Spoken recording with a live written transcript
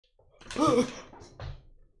Let's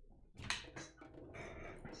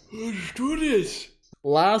do this.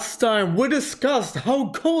 Last time we discussed how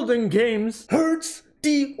golden games hurts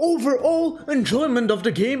the overall enjoyment of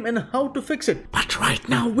the game and how to fix it. But right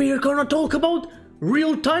now we're gonna talk about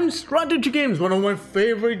real-time strategy games, one of my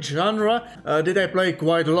favorite genre that I play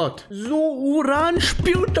quite a lot. So, Uran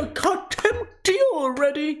spielt the Contempt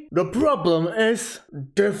already? The problem is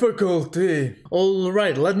difficulty.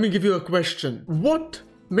 Alright, let me give you a question. What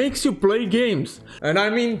makes you play games? And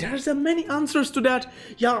I mean, there's many answers to that.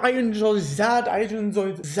 Yeah, I enjoy that, I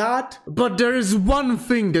enjoy that. But there is one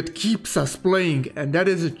thing that keeps us playing, and that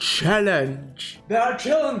is a challenge. There are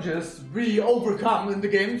challenges we overcome in the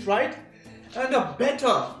games, right? And the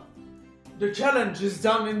better the challenge is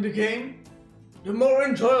done in the game, the more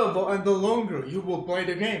enjoyable and the longer you will play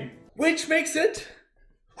the game. Which makes it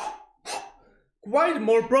quite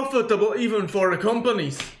more profitable even for the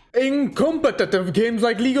companies. In competitive games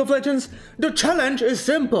like League of Legends, the challenge is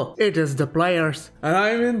simple. It is the players. And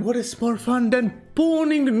I mean, what is more fun than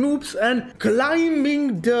spawning noobs and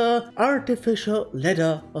climbing the artificial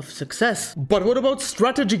ladder of success? But what about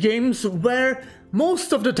strategy games where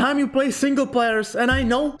most of the time you play single players? And I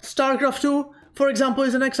know StarCraft 2, for example,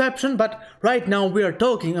 is an exception, but right now we are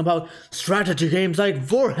talking about strategy games like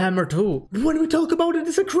Warhammer 2. When we talk about it,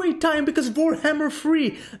 it's a great time because Warhammer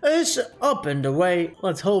 3 is up and away.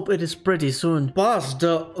 Let's hope it is pretty soon. Past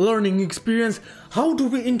the learning experience, how do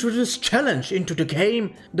we introduce challenge into the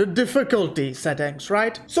game? The difficulty settings,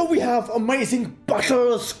 right? So we have amazing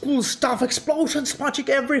battles, cool stuff, explosions, magic,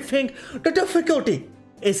 everything. The difficulty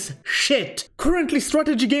is shit. Currently,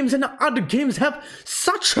 strategy games and other games have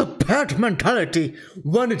such a bad mentality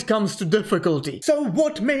when it comes to difficulty. So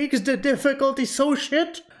what makes the difficulty so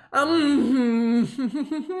shit?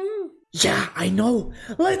 Yeah, I know.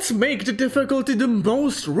 Let's make the difficulty the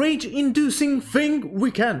most rage-inducing thing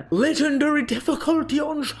we can. Legendary difficulty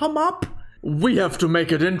on Shum Up? We have to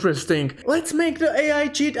make it interesting. Let's make the AI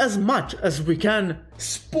cheat as much as we can.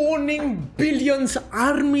 Spawning billions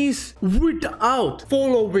armies without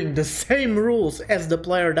following the same rules as the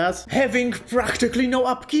player does. Having practically no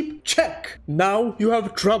upkeep? Check. Now you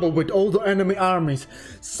have trouble with all the enemy armies.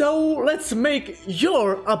 So let's make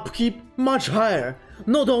your upkeep much higher.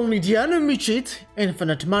 Not only the enemy cheat,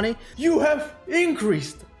 infinite money, you have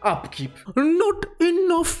increased upkeep. Not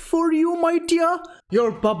enough for you, my dear?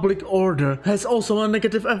 Your public order has also a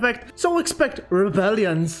negative effect, so expect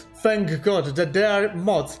rebellions. Thank God that there are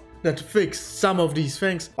mods that fix some of these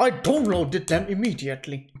things. I downloaded them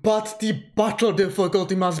immediately. But the battle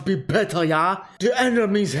difficulty must be better, yeah? The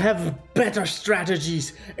enemies have better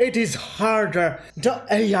strategies. It is harder. The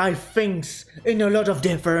AI thinks in a lot of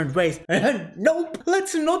different ways. And nope,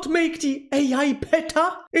 let's not make the AI better.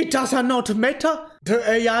 It does not matter. The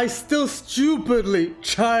AI still stupidly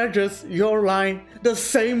charges your line the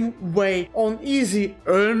same way on easy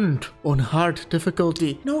and on hard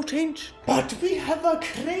difficulty. No change. But we have a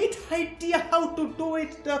great idea how to do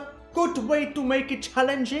it the good way to make it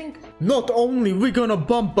challenging. Not only we gonna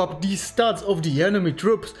bump up the stats of the enemy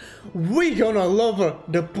troops, we gonna lower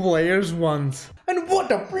the players' ones. And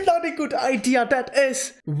what a bloody good idea that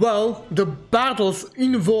is! Well, the battles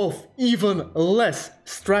involve even less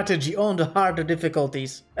strategy on the harder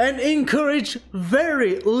difficulties and encourage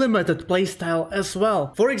very limited playstyle as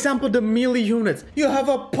well. For example, the melee units. You have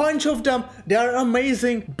a bunch of them, they are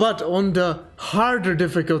amazing, but on the harder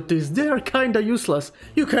difficulties they are kinda useless.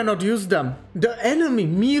 You cannot use them. The enemy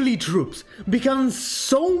melee troops become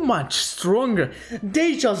so much stronger,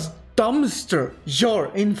 they just dumpster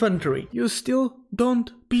your infantry. You still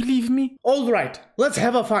don't believe me? Alright, let's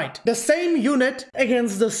have a fight. The same unit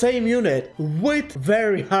against the same unit with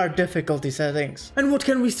very hard difficulty settings. And what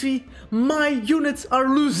can we see? My units are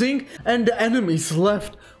losing and the enemies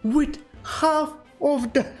left with half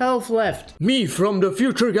of the health left. Me from the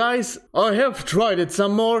future, guys. I have tried it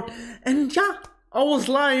some more and yeah, I was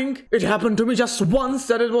lying. It happened to me just once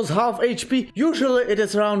that it was half HP. Usually it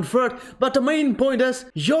is around third, but the main point is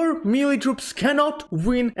your melee troops cannot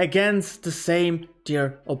win against the same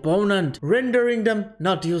tier opponent, rendering them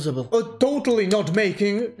not usable. Or totally not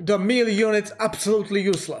making the melee units absolutely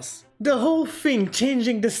useless. The whole thing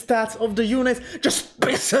changing the stats of the units just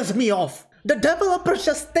pisses me off. The developers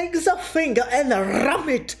just take the finger and ram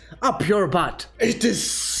it up your butt. It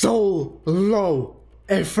is so low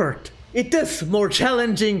effort. It is more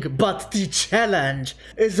challenging, but the challenge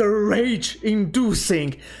is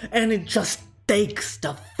rage-inducing and it just takes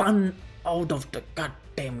the fun out of the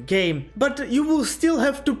goddamn game. But you will still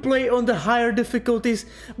have to play on the higher difficulties,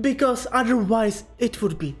 because otherwise it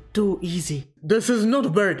would be too easy. This is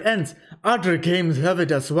not where it ends. Other games have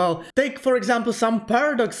it as well. Take for example some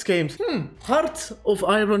Paradox games. Hearts of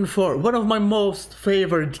Iron 4, one of my most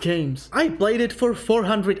favorite games. I played it for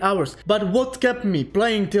 400 hours, but what kept me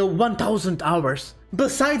playing till 1000 hours?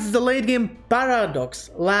 Besides the late game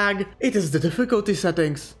paradox, lag, it is the difficulty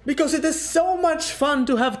settings. Because it is so much fun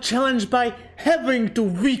to have challenged by having to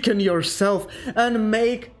weaken yourself and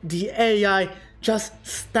make the AI just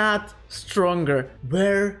stat stronger.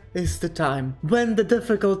 Where is the time when the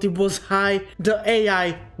difficulty was high, the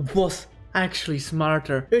AI was actually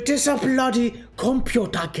smarter? It is a bloody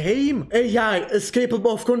computer game. AI is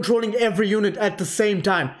capable of controlling every unit at the same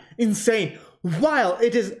time. Insane. While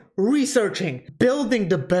it is researching, building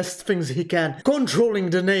the best things he can,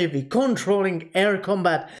 controlling the navy, controlling air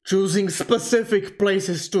combat, choosing specific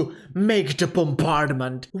places to make the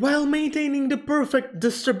bombardment, while maintaining the perfect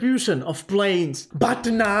distribution of planes. But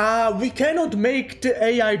nah, we cannot make the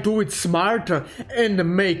AI do it smarter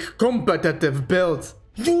and make competitive builds.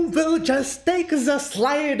 You will just take the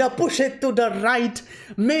slider, push it to the right,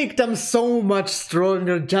 make them so much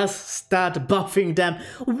stronger, just start buffing them,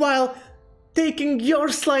 while taking your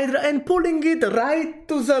slider and pulling it right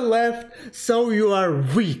to the left, so you are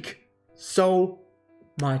weak. So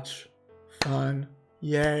much fun.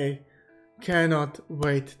 Yay. Cannot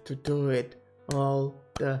wait to do it all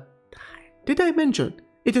the time. Did I mention?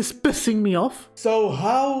 It is pissing me off. So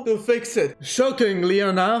how to fix it? Shockingly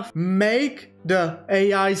enough, make the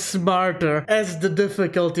AI smarter as the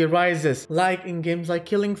difficulty rises, like in games like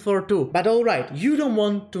Killing Floor 2. But alright, you don't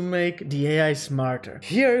want to make the AI smarter.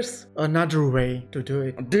 Here's another way to do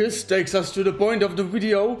it. This takes us to the point of the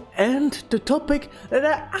video and the topic that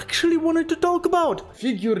I actually wanted to talk about.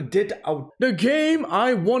 Figured it out. The game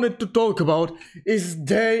I wanted to talk about is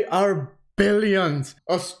They Are Billions,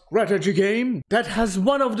 a strategy game that has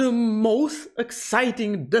one of the most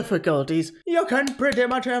exciting difficulties you can pretty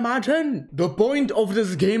much imagine. The point of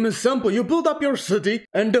this game is simple. You build up your city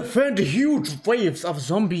and defend huge waves of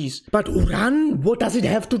zombies. But Uran, what does it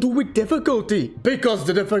have to do with difficulty? Because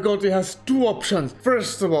the difficulty has two options.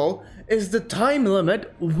 First of all, is the time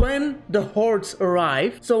limit when the hordes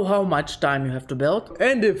arrive, so how much time you have to build.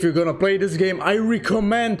 And if you're gonna play this game, I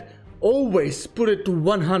recommend always put it to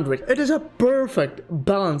 100. It is a perfect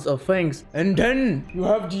balance of things. And then you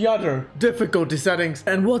have the other difficulty settings.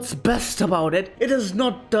 And what's best about it, it is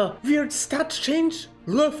not the weird stats change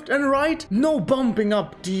left and right. No bumping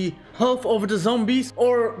up the health of the zombies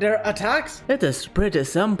or their attacks. It is pretty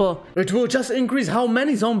simple. It will just increase how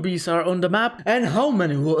many zombies are on the map and how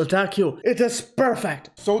many will attack you. It is perfect.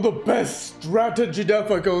 So the best strategy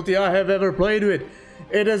difficulty I have ever played with.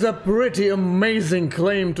 It is a pretty amazing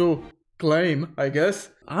claim to claim, I guess.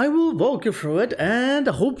 I will walk you through it and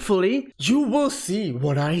hopefully you will see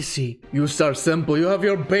what I see. You start simple, you have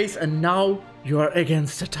your base and now you are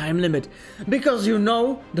against the time limit. Because you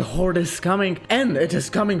know the horde is coming and it is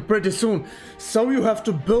coming pretty soon. So you have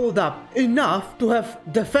to build up enough to have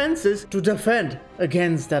defenses to defend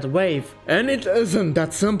against that wave. And it isn't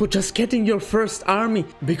that simple just getting your first army,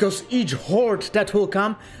 because each horde that will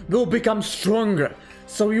come will become stronger.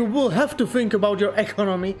 So you will have to think about your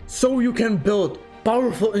economy so you can build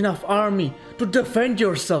powerful enough army to defend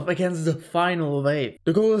yourself against the final wave.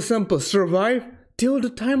 The goal is simple, survive till the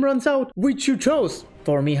time runs out, which you chose.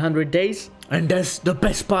 For me 100 days. And that's the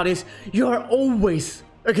best part is, you are always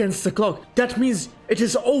against the clock. That means it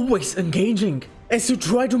is always engaging. As you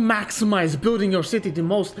try to maximize building your city the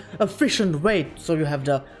most efficient way, so you have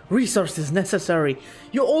the resources necessary,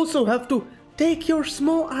 you also have to take your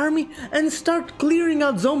small army and start clearing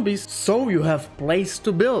out zombies so you have place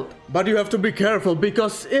to build. But you have to be careful,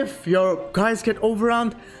 because if your guys get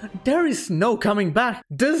overrun, there is no coming back.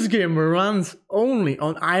 This game runs only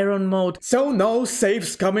on iron mode, so no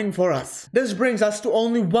saves coming for us. This brings us to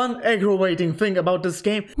only one aggravating thing about this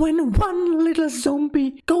game. When one little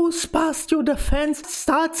zombie goes past your defense,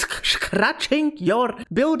 starts scratching your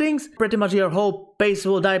buildings, pretty much your whole base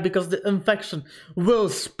will die because the infection will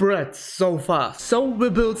spread so fast. So we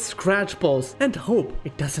build scratch poles and hope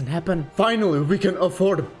it doesn't happen. Finally, we can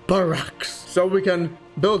afford barracks, so we can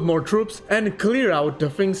build more troops and clear out the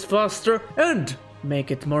things faster and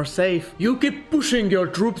make it more safe. You keep pushing your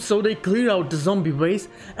troops so they clear out the zombie waves,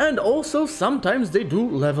 and also sometimes they do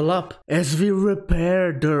level up. As we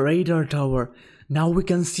repair the radar tower, now we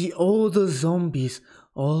can see all the zombies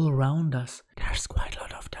all around us. There's quite a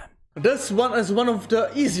lot of them. This one is one of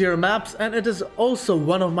the easier maps and it is also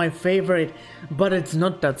one of my favorite, but it's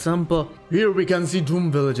not that simple. Here we can see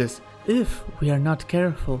doom villages. If we are not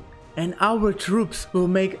careful, and our troops will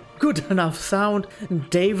make good enough sound,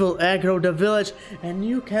 they will aggro the village, and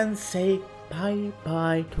you can say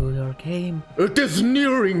bye-bye to your game. It is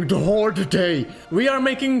nearing the Horde day. We are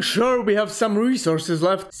making sure we have some resources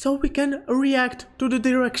left so we can react to the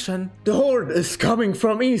direction. The Horde is coming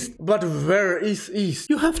from east, but where is east?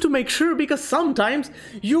 You have to make sure, because sometimes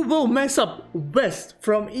you will mess up west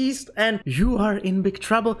from east and you are in big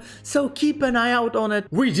trouble, so keep an eye out on it.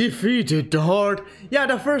 We defeated the Horde. Yeah,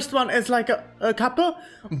 the first one is like a couple,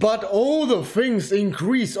 but all the things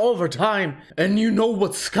increase over time, and you know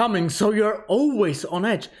what's coming, so you're always on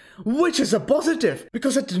edge, which is a positive,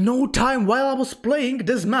 because at no time while I was playing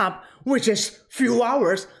this map, which is few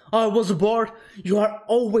hours, I was bored. You are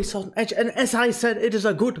always on edge, and as I said, it is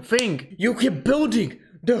a good thing. You keep building,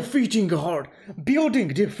 defeating a Horde, building,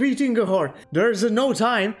 defeating a Horde. There's no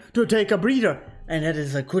time to take a breather, and that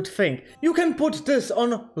is a good thing. You can put this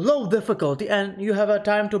on low difficulty and you have a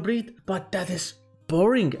time to breathe, but that is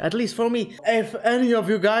boring, at least for me. If any of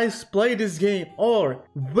you guys play this game or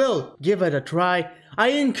will give it a try,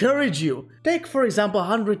 I encourage you, take for example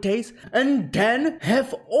 100 days and then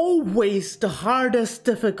have always the hardest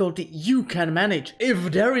difficulty you can manage.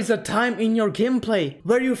 If there is a time in your gameplay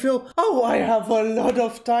where you feel, oh, I have a lot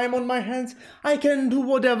of time on my hands, I can do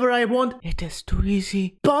whatever I want, it is too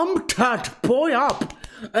easy, bump that boy up.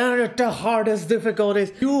 And at the hardest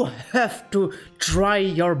difficulties, you have to try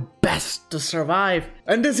your best to survive.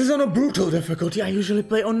 And this is on a brutal difficulty. I usually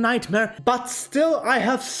play on Nightmare, but still I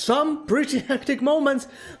have some pretty hectic moments.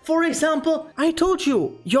 For example, I told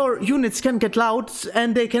you, your units can get loud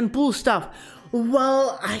and they can pull stuff.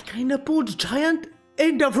 Well, I kinda pulled Giant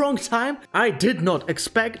in the wrong time. I did not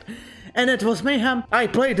expect. And it was mayhem. I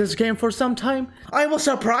played this game for some time. I was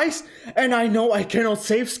surprised, and I know I cannot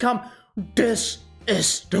save scum. This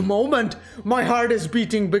is the moment. My heart is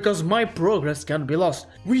beating because my progress can be lost.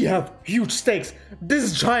 We have huge stakes.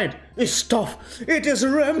 This giant is tough. It is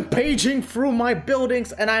rampaging through my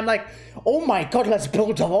buildings and I'm like, oh my god, let's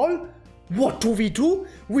build a wall? What do we do?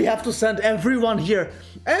 We have to send everyone here.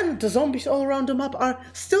 And the zombies all around the map are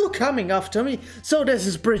still coming after me. So this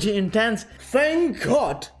is pretty intense. Thank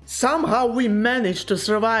God. Somehow we managed to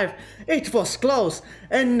survive. It was close.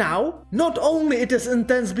 And now, not only it is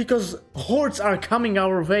intense because hordes are coming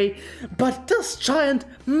our way, but this giant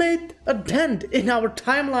made a dent in our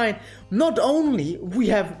timeline. Not only we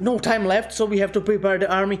have no time left, so we have to prepare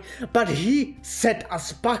the army, but he set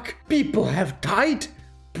us back. People have died.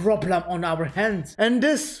 Problem on our hands, and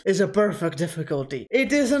this is a perfect difficulty.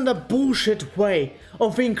 It isn't a bullshit way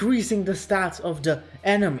of increasing the stats of the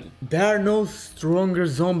enemy. There are no stronger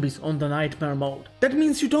zombies on the nightmare mode. That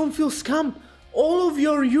means you don't feel scum. All of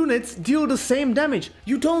your units deal the same damage.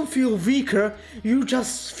 You don't feel weaker, you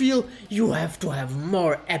just feel you have to have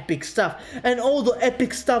more epic stuff. And all the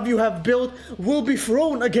epic stuff you have built will be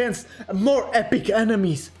thrown against more epic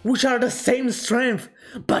enemies, which are the same strength,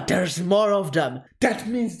 but there's more of them. That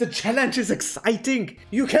means the challenge is exciting.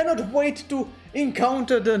 You cannot wait to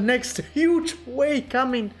encounter the next huge wave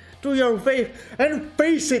coming to your wave and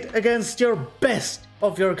face it against your best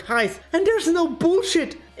of your guys. And there's no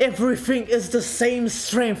bullshit. Everything is the same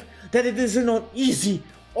strength, that it isn't on easy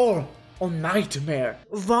or on nightmare.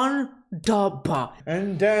 One dabba.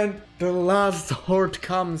 And then the last horde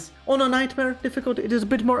comes. On a nightmare difficulty it is a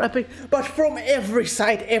bit more epic, but from every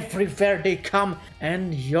side, everywhere they come,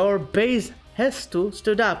 and your base has to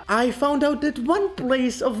stood up. I found out that one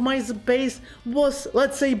place of my base was,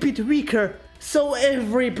 let's say, a bit weaker. So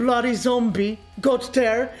every bloody zombie got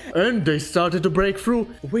there and they started to break through,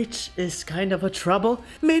 which is kind of a trouble.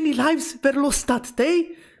 Many lives were lost that day.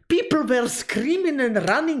 People were screaming and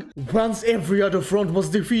running. Once every other front was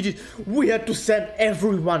defeated, we had to send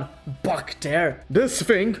everyone back there. This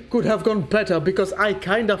thing could have gone better because I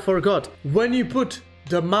kinda forgot. When you put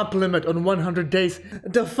the map limit on 100 days,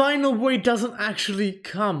 the final wave doesn't actually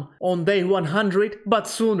come on day 100, but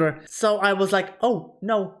sooner. So I was like, oh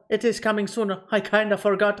no, it is coming sooner. I kinda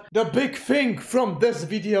forgot. The big thing from this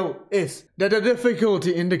video is that the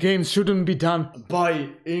difficulty in the game shouldn't be done by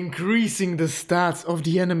increasing the stats of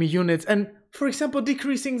the enemy units and, for example,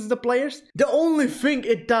 decreasing the players. The only thing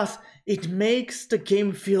it does, it makes the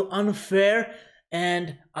game feel unfair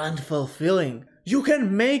and unfulfilling. You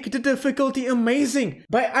can make the difficulty amazing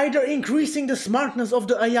by either increasing the smartness of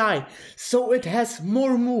the AI, so it has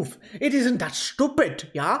more move. It isn't that stupid,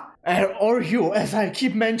 yeah? Or you, as I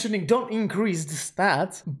keep mentioning, don't increase the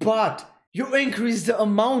stats, but You increase the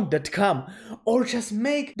amount that come, or just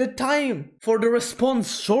make the time for the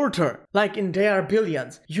response shorter, like in There Are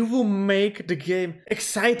Billions. You will make the game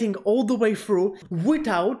exciting all the way through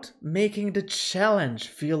without making the challenge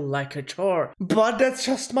feel like a chore. But that's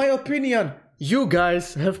just my opinion. You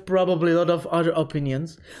guys have probably a lot of other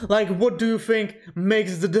opinions. Like, what do you think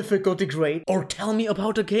makes the difficulty great? Or tell me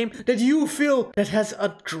about a game that you feel that has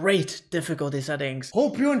a great difficulty settings.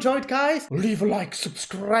 Hope you enjoyed, guys. Leave a like,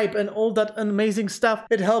 subscribe, and all that amazing stuff.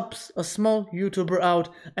 It helps a small YouTuber out,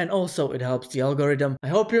 and also it helps the algorithm. I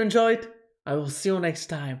hope you enjoyed. I will see you next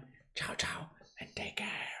time. Ciao, ciao, and take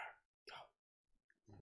care.